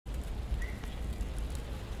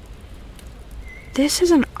This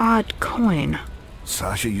is an odd coin.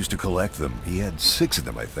 Sasha used to collect them. He had 6 of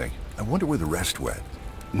them, I think. I wonder where the rest went.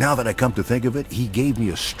 Now that I come to think of it, he gave me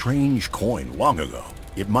a strange coin long ago.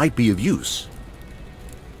 It might be of use.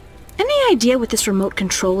 Any idea what this remote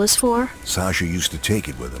control is for? Sasha used to take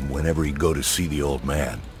it with him whenever he'd go to see the old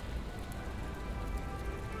man.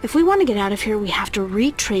 If we want to get out of here, we have to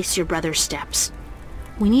retrace your brother's steps.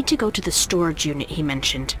 We need to go to the storage unit he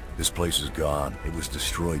mentioned. This place is gone. It was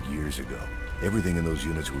destroyed years ago. Everything in those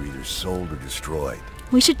units were either sold or destroyed.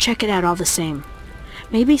 We should check it out all the same.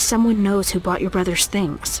 Maybe someone knows who bought your brother's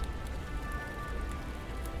things.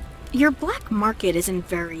 Your black market isn't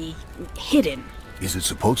very hidden. Is it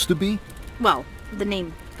supposed to be? Well, the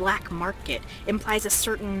name black market implies a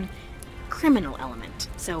certain criminal element,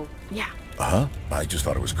 so yeah. Uh-huh. I just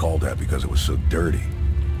thought it was called that because it was so dirty.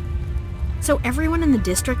 So everyone in the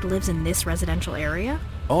district lives in this residential area?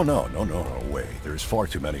 Oh, no way. There's far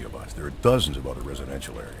too many of us. There are dozens of other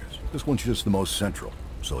residential areas. This one's just the most central,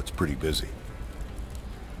 so it's pretty busy.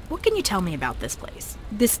 What can you tell me about this place?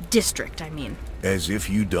 This district, I mean. As if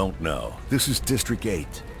you don't know. This is District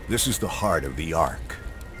 8. This is the heart of the Ark.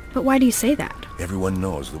 But why do you say that? Everyone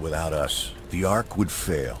knows that without us, the Ark would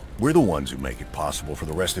fail. We're the ones who make it possible for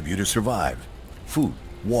the rest of you to survive. Food,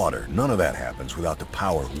 water, none of that happens without the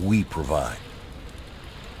power we provide.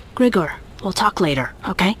 Grigor, we'll talk later,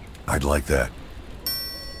 okay? I'd like that.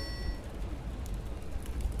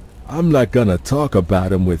 I'm not gonna talk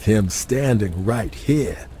about him with him standing right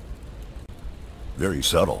here. Very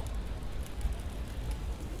subtle.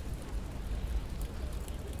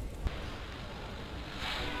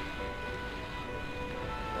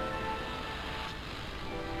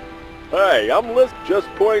 Hey, I'm listening. Just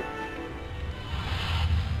point.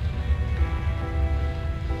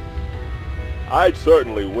 I'd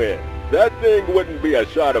certainly win. That thing wouldn't be a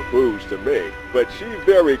shot of booze to me, but she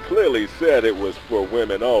very clearly said it was for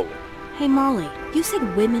women only. Hey Molly, you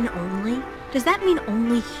said women only? Does that mean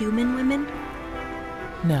only human women?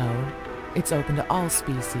 No, it's open to all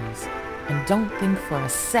species. And don't think for a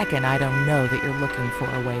second I don't know that you're looking for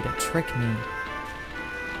a way to trick me.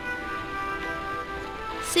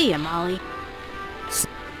 See ya, Molly.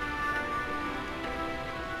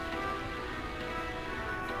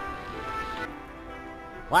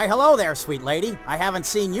 Why, hello there, sweet lady. I haven't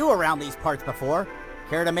seen you around these parts before.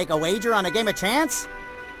 Care to make a wager on a game of chance?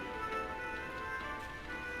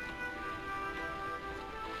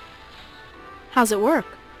 How's it work?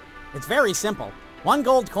 It's very simple. 1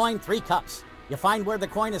 gold coin, 3 cups. You find where the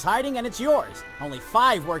coin is hiding and it's yours. Only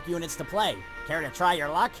 5 work units to play. Care to try your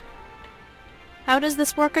luck? How does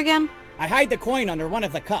this work again? I hide the coin under one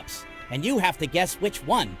of the cups, and you have to guess which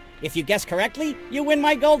one. If you guess correctly, you win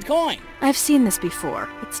my gold coin. I've seen this before.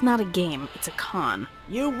 It's not a game, it's a con.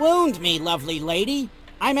 You wound me, lovely lady.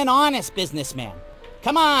 I'm an honest businessman.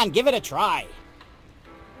 Come on, give it a try.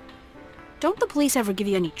 Don't the police ever give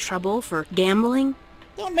you any trouble for gambling?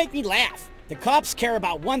 Don't make me laugh. The cops care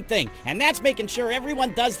about one thing, and that's making sure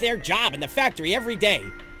everyone does their job in the factory every day.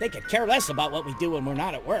 They could care less about what we do when we're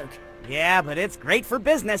not at work. Yeah, but it's great for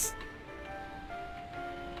business.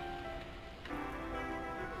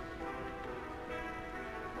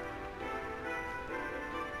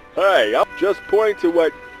 Hey, I'll just point to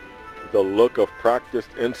what... The look of practiced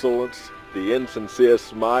insolence, the insincere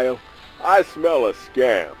smile. I smell a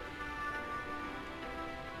scam.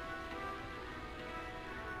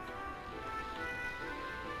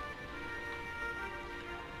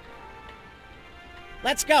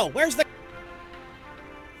 Let's go. Where's the...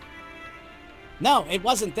 No, it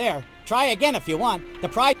wasn't there. Try again if you want. The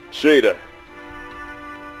prize... Cheetah.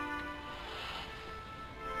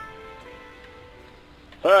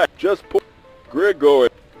 Hey, just put Grigor.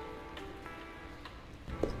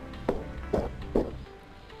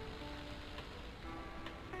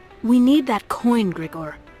 We need that coin,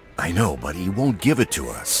 Grigor. I know, but he won't give it to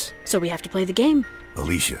us. So we have to play the game.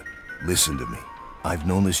 Alicia, listen to me. I've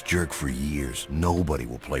known this jerk for years. Nobody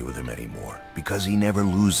will play with him anymore, because he never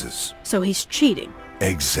loses. So he's cheating.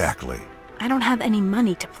 Exactly. I don't have any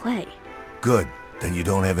money to play. Good. Then you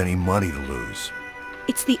don't have any money to lose.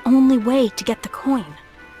 It's the only way to get the coin.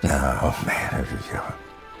 Oh, man.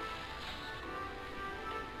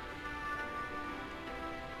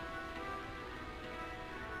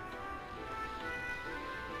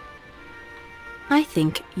 I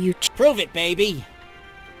think you Prove it, baby.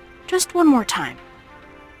 Just one more time.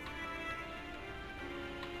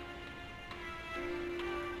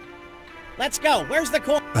 Let's go. Where's the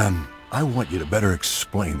coin? I want you to better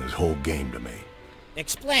explain this whole game to me.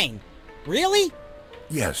 Explain. Really?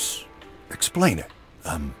 Yes. Explain it.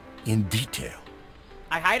 In detail.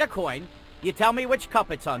 I hide a coin. You tell me which cup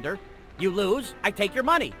it's under. You lose, I take your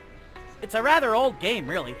money. It's a rather old game,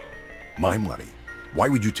 really. My money? Why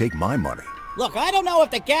would you take my money? Look, I don't know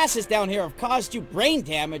if the gases down here have caused you brain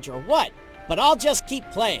damage or what, but I'll just keep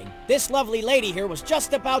playing. This lovely lady here was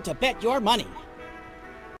just about to bet your money.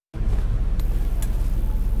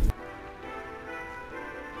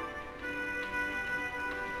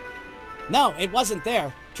 No, it wasn't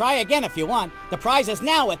there. Try again if you want. The prize is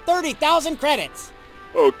now at 30,000 credits.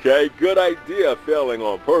 Okay, good idea failing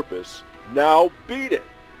on purpose. Now beat it.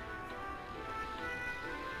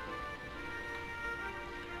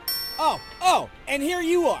 Oh, and here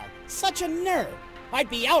you are. Such a nerd. I'd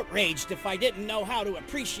be outraged if I didn't know how to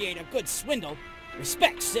appreciate a good swindle.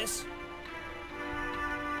 Respect, sis.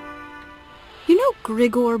 You know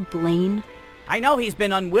Grigor Blaine? I know he's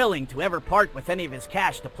been unwilling to ever part with any of his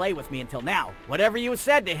cash to play with me until now. Whatever you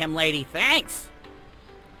said to him, lady, thanks.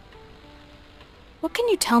 What can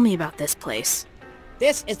you tell me about this place?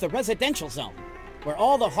 This is the residential zone, where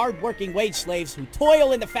all the hard-working wage slaves who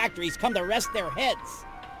toil in the factories come to rest their heads.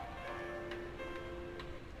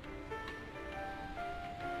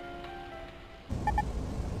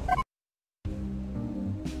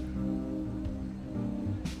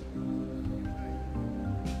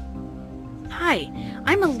 Hi,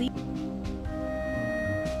 I'm Alicia.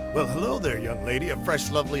 Well, hello there, young lady. A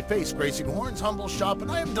fresh, lovely face gracing Horn's humble shop,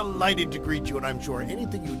 and I am delighted to greet you, and I'm sure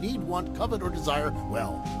anything you need, want, covet, or desire,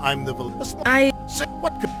 well, I'm the... Say,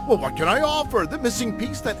 what can I offer? The missing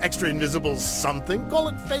piece, that extra invisible something? Call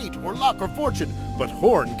it fate, or luck, or fortune, but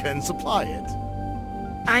Horn can supply it.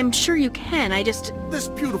 I'm sure you can, This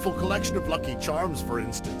beautiful collection of lucky charms, for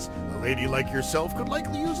instance. A lady like yourself could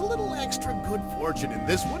likely use a little extra good fortune in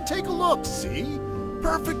this one. Take a look, see?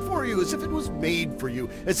 Perfect for you, as if it was made for you,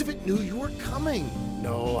 as if it knew you were coming.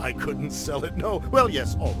 No, I couldn't sell it, no. Well,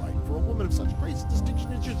 yes, all right. For a woman of such grace and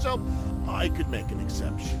distinction as yourself, I could make an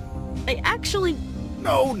exception.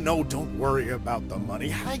 No, don't worry about the money.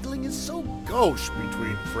 Haggling is so gauche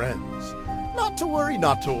between friends. Not to worry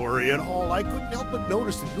at all. I couldn't help but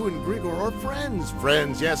notice that you and Grigor are friends.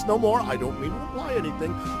 Friends, yes, no more. I don't mean to imply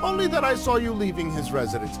anything. Only that I saw you leaving his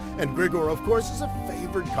residence. And Grigor, of course, is a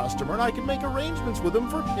favored customer, and I can make arrangements with him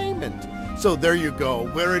for payment. So there you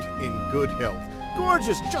go. Wear it in good health.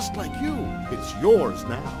 Gorgeous, just like you. It's yours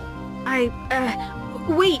now.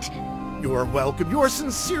 Wait. You are welcome. You are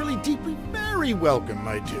sincerely, deeply, very welcome,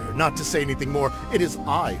 my dear. Not to say anything more, it is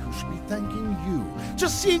I who should be thanking you.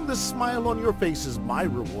 Just seeing the smile on your face is my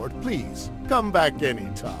reward. Please, come back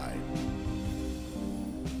anytime.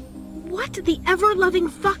 What the ever-loving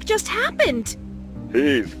fuck just happened?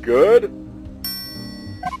 He's good?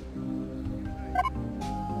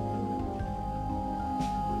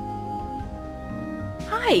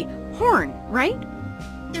 Hi, Horn, right?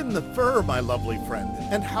 In the fur, my lovely friend.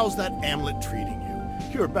 And how's that amulet treating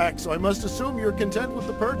you? You're back, so I must assume you're content with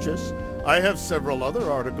the purchase. I have several other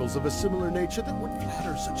articles of a similar nature that would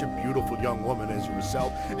flatter such a beautiful young woman as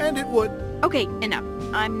yourself, and it would... Okay, enough.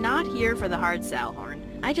 I'm not here for the hard sell, Horn.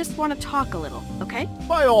 I just want to talk a little, okay?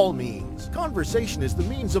 By all means. Conversation is the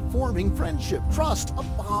means of forming friendship, trust, a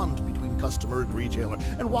bond between customer and retailer,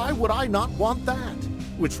 and why would I not want that?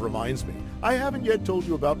 Which reminds me, I haven't yet told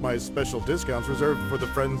you about my special discounts reserved for the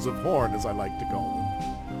friends of Horn, as I like to call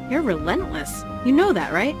them. You're relentless. You know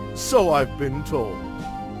that, right? So I've been told.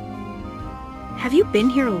 Have you been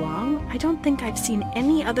here long? I don't think I've seen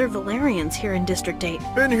any other Valerians here in District 8.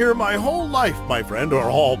 Been here my whole life, my friend, or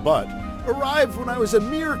all but. Arrived when I was a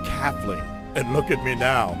mere calfling. And look at me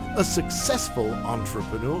now, a successful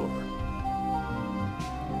entrepreneur.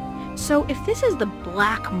 So if this is the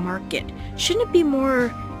black market, shouldn't it be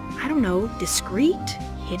more, I don't know, discreet,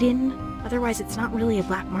 hidden? Otherwise it's not really a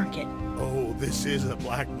black market. Oh, this is a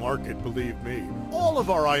black market, believe me. All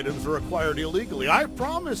of our items are acquired illegally, I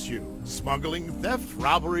promise you. Smuggling, theft,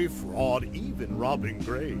 robbery, fraud, even robbing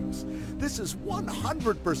graves. This is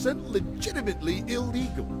 100% legitimately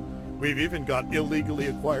illegal. We've even got illegally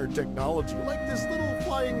acquired technology, like this little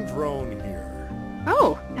flying drone here.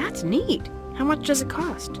 Oh, that's neat. How much does it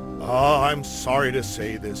cost? I'm sorry to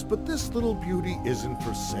say this, but this little beauty isn't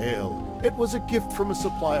for sale. It was a gift from a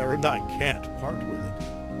supplier, and I can't part with it.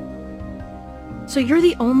 So you're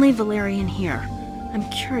the only Valerian here. I'm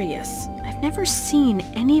curious. I've never seen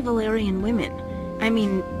any Valerian women.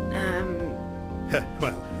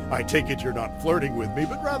 Well, I take it you're not flirting with me,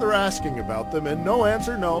 but rather asking about them, and no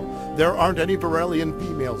answer, no. There aren't any Varelian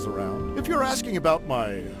females around. If you're asking about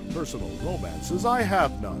my personal romances, I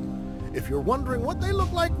have none. If you're wondering what they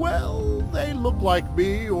look like, well, they look like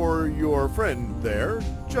me or your friend there,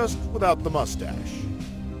 just without the mustache.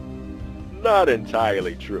 Not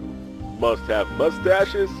entirely true. Must have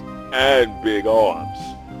mustaches and big arms.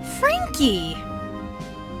 Franky!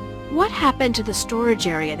 What happened to the storage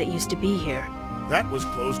area that used to be here? That was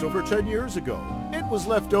closed over 10 years ago. It was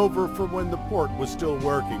left over from when the port was still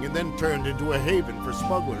working and then turned into a haven for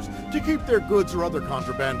smugglers to keep their goods or other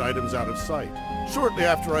contraband items out of sight. Shortly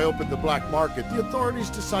after I opened the black market, the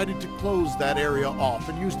authorities decided to close that area off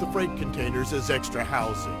and use the freight containers as extra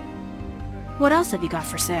housing. What else have you got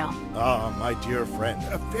for sale? Ah, my dear friend,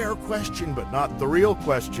 a fair question, but not the real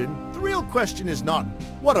question. The real question is not,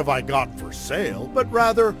 what have I got for sale, but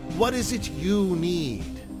rather, what is it you need?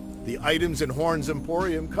 The items in Horn's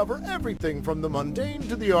Emporium cover everything from the mundane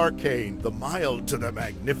to the arcane, the mild to the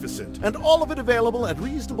magnificent, and all of it available at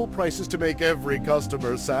reasonable prices to make every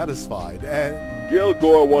customer satisfied, and...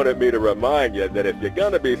 Gilgore wanted me to remind you that if you're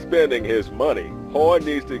gonna be spending his money, Horn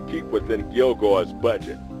needs to keep within Gilgore's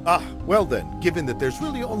budget. Ah, well then, given that there's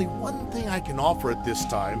really only one thing I can offer at this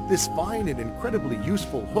time, this fine and incredibly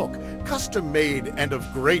useful hook, custom-made and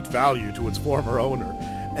of great value to its former owner,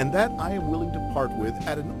 and that I am willing to part with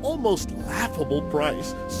at an almost laughable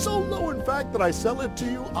price, so low in fact that I sell it to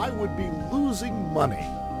you, I would be losing money.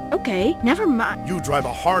 Okay, never mind. You drive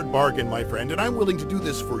a hard bargain, my friend, and I'm willing to do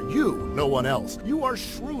this for you, no one else. You are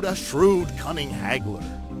a shrewd, cunning haggler.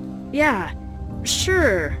 Yeah,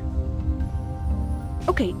 sure.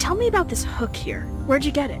 Okay, tell me about this hook here. Where'd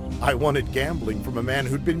you get it? I won it gambling from a man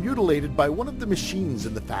who'd been mutilated by one of the machines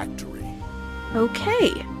in the factory.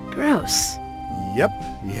 Okay, gross. Yep,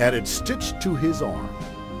 he had it stitched to his arm.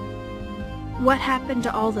 What happened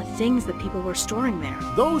to all the things that people were storing there?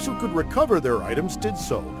 Those who could recover their items did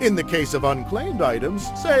so. In the case of unclaimed items,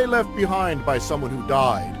 say left behind by someone who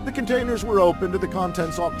died, the containers were opened and the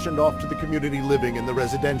contents auctioned off to the community living in the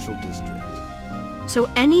residential district. So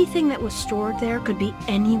anything that was stored there could be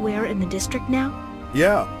anywhere in the district now?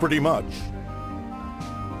 Yeah, pretty much.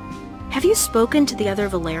 Have you spoken to the other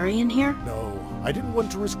Valerian here? No, I didn't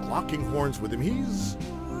want to risk locking horns with him. He's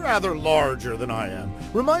rather larger than I am.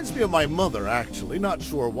 Reminds me of my mother, actually. Not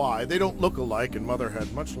sure why. They don't look alike, and Mother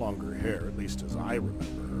had much longer hair, at least as I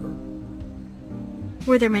remember her.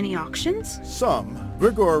 Were there many auctions? Some.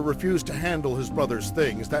 Grigor refused to handle his brother's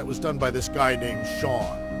things. That was done by this guy named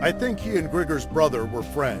Sean. I think he and Grigor's brother were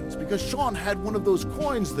friends, because Sean had one of those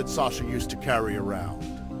coins that Sasha used to carry around.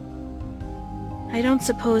 I don't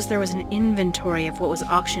suppose there was an inventory of what was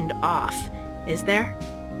auctioned off, is there?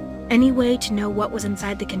 Any way to know what was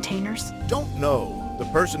inside the containers? Don't know. The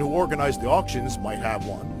person who organized the auctions might have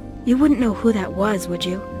one. You wouldn't know who that was, would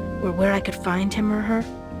you? Or where I could find him or her?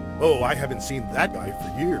 Oh, I haven't seen that guy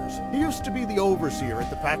for years. He used to be the overseer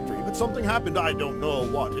at the factory, but something happened, I don't know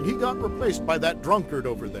what, and he got replaced by that drunkard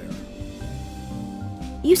over there.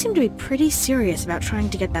 You seem to be pretty serious about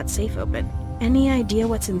trying to get that safe open. Any idea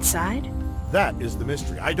what's inside? That is the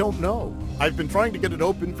mystery. I don't know. I've been trying to get it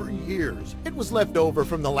open for years. It was left over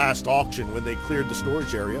from the last auction when they cleared the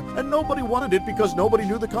storage area, and nobody wanted it because nobody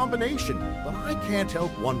knew the combination. But I can't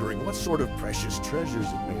help wondering what sort of precious treasures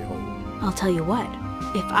it may hold. I'll tell you what.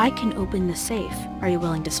 If I can open the safe, are you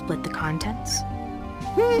willing to split the contents?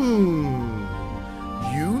 You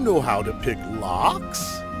know how to pick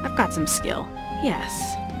locks? I've got some skill.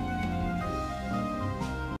 Yes.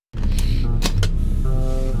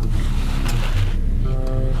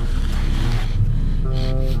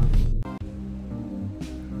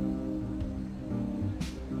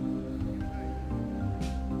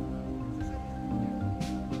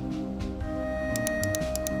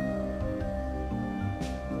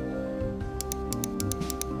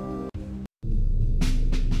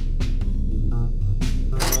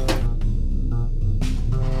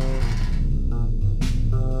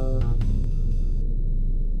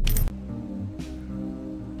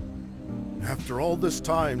 After all this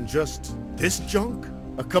time, just this junk?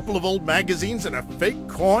 A couple of old magazines and a fake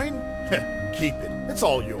coin? Heh, keep it. It's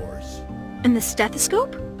all yours. And the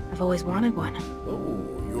stethoscope? I've always wanted one.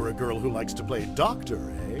 Oh, you're a girl who likes to play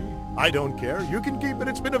doctor, eh? I don't care. You can keep it.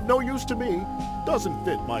 It's been of no use to me. Doesn't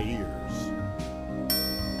fit my ears.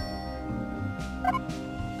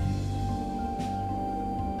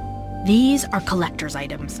 These are collector's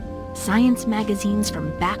items. Science magazines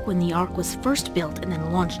from back when the Ark was first built and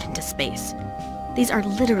then launched into space. These are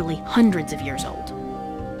literally hundreds of years old.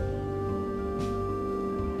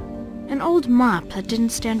 An old mop that didn't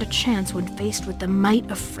stand a chance when faced with the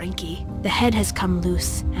might of Franky. The head has come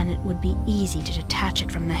loose, and it would be easy to detach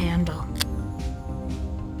it from the handle.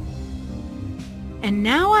 And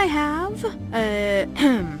now I have,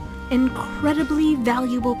 incredibly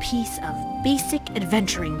valuable piece of basic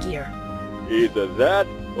adventuring gear. Either that,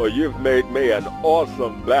 or you've made me an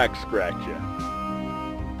awesome back scratcher.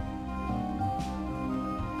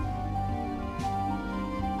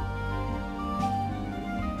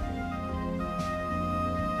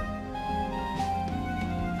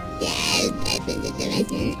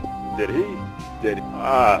 Did he?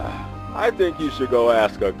 I think you should go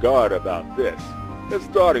ask a guard about this. It's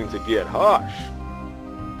starting to get harsh.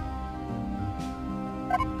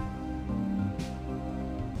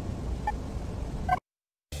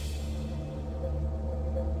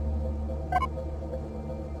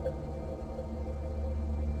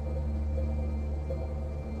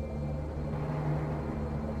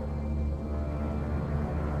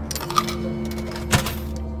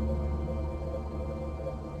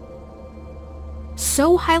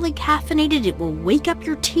 So highly caffeinated it will wake up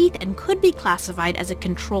your teeth and could be classified as a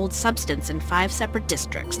controlled substance in 5 separate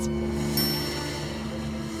districts.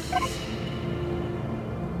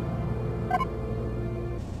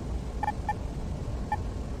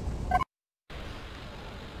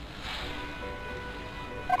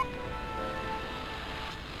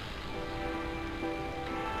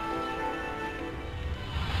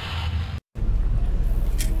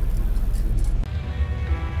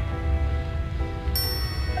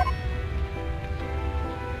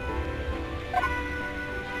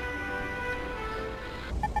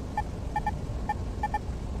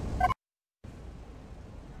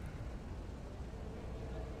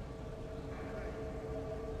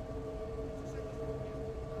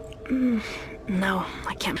 No,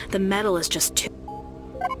 I can't. The metal is just too...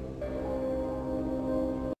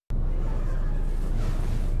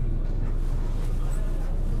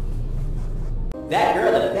 That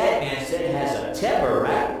girl the fat man said has a temper,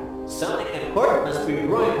 right? Something important must be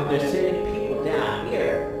brewing when they're sending people down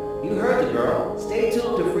here. You heard the girl. Stay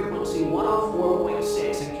tuned to frequency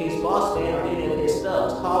 104.6 in case Boss Man or any of his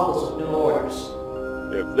thugs call us with new orders.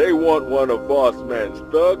 If they want one of Boss Man's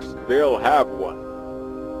thugs, they'll have one.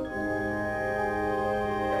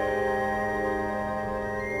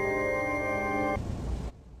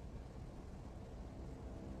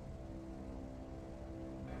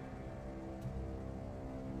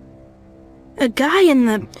 A guy in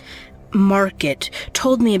the market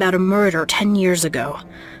told me about a murder 10 years ago.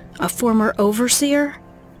 A former overseer?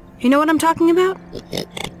 You know what I'm talking about?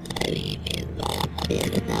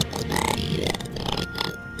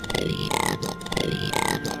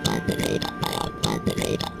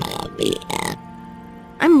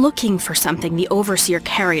 I'm looking for something the overseer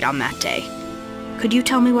carried on that day. Could you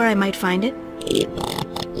tell me where I might find it?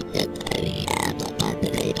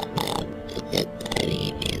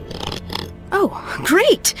 Oh,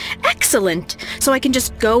 great! Excellent! So I can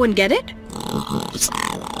just go and get it?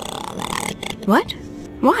 What?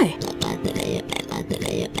 Why?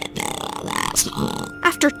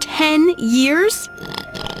 After 10 years?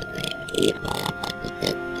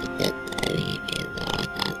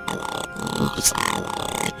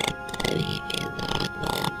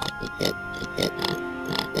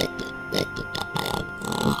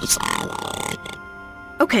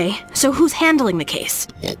 Okay, so who's handling the case?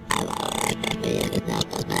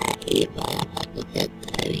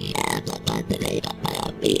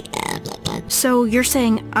 So you're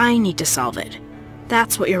saying I need to solve it.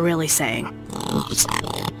 That's what you're really saying.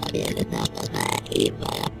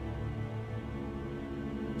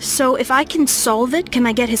 So if I can solve it, can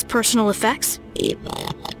I get his personal effects?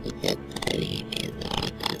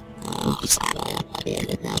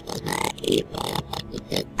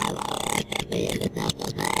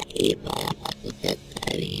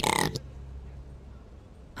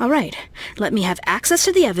 All right, let me have access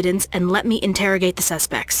to the evidence and let me interrogate the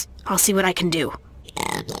suspects. I'll see what I can do.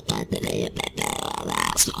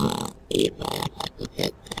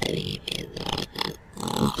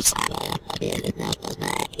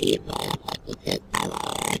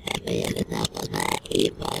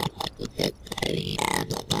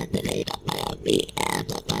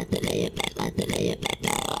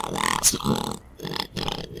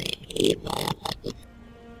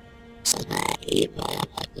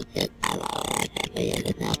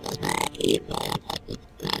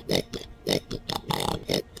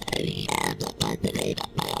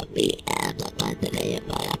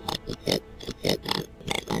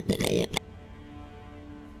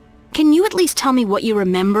 Can you at least tell me what you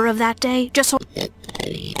remember of that day? Just so...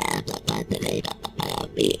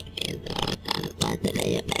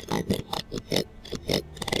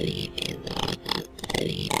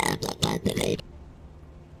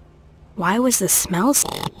 Why was the smell so...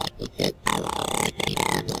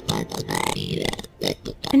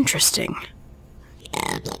 Interesting.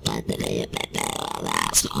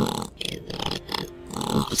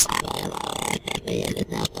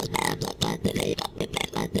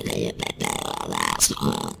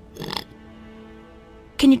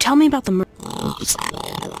 Can you tell me about the murder?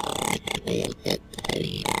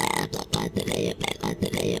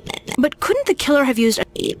 But couldn't the killer have used a...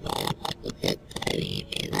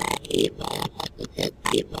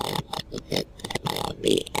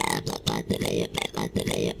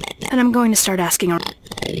 And I'm going to start asking around.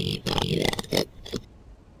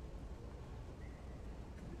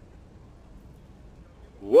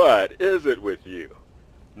 What is it with you?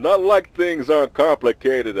 Not like things aren't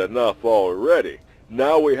complicated enough already.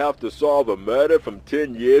 Now we have to solve a murder from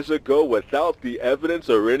 10 years ago without the evidence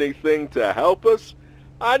or anything to help us?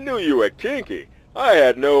 I knew you were kinky. I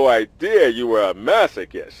had no idea you were a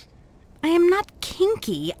masochist. I am not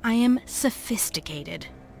kinky, I am sophisticated.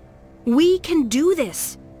 We can do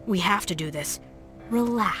this. We have to do this.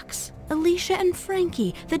 Relax. Alicia and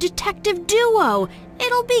Franky, the detective duo.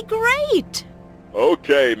 It'll be great.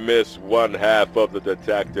 Okay, Miss One Half of the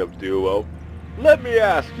detective duo. Let me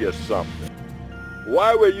ask you something.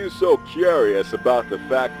 Why were you so curious about the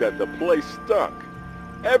fact that the place stunk?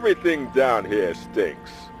 Everything down here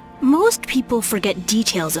stinks. Most people forget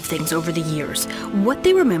details of things over the years. What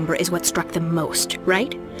they remember is what struck them most,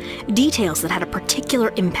 right? Details that had a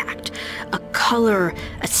particular impact. A color,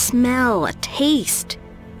 a smell, a taste.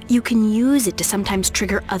 You can use it to sometimes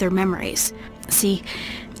trigger other memories. See,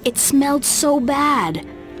 it smelled so bad.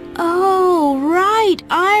 Oh, right,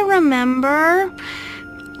 I remember.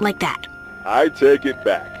 Like that. I take it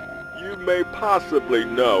back. You may possibly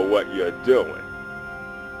know what you're doing.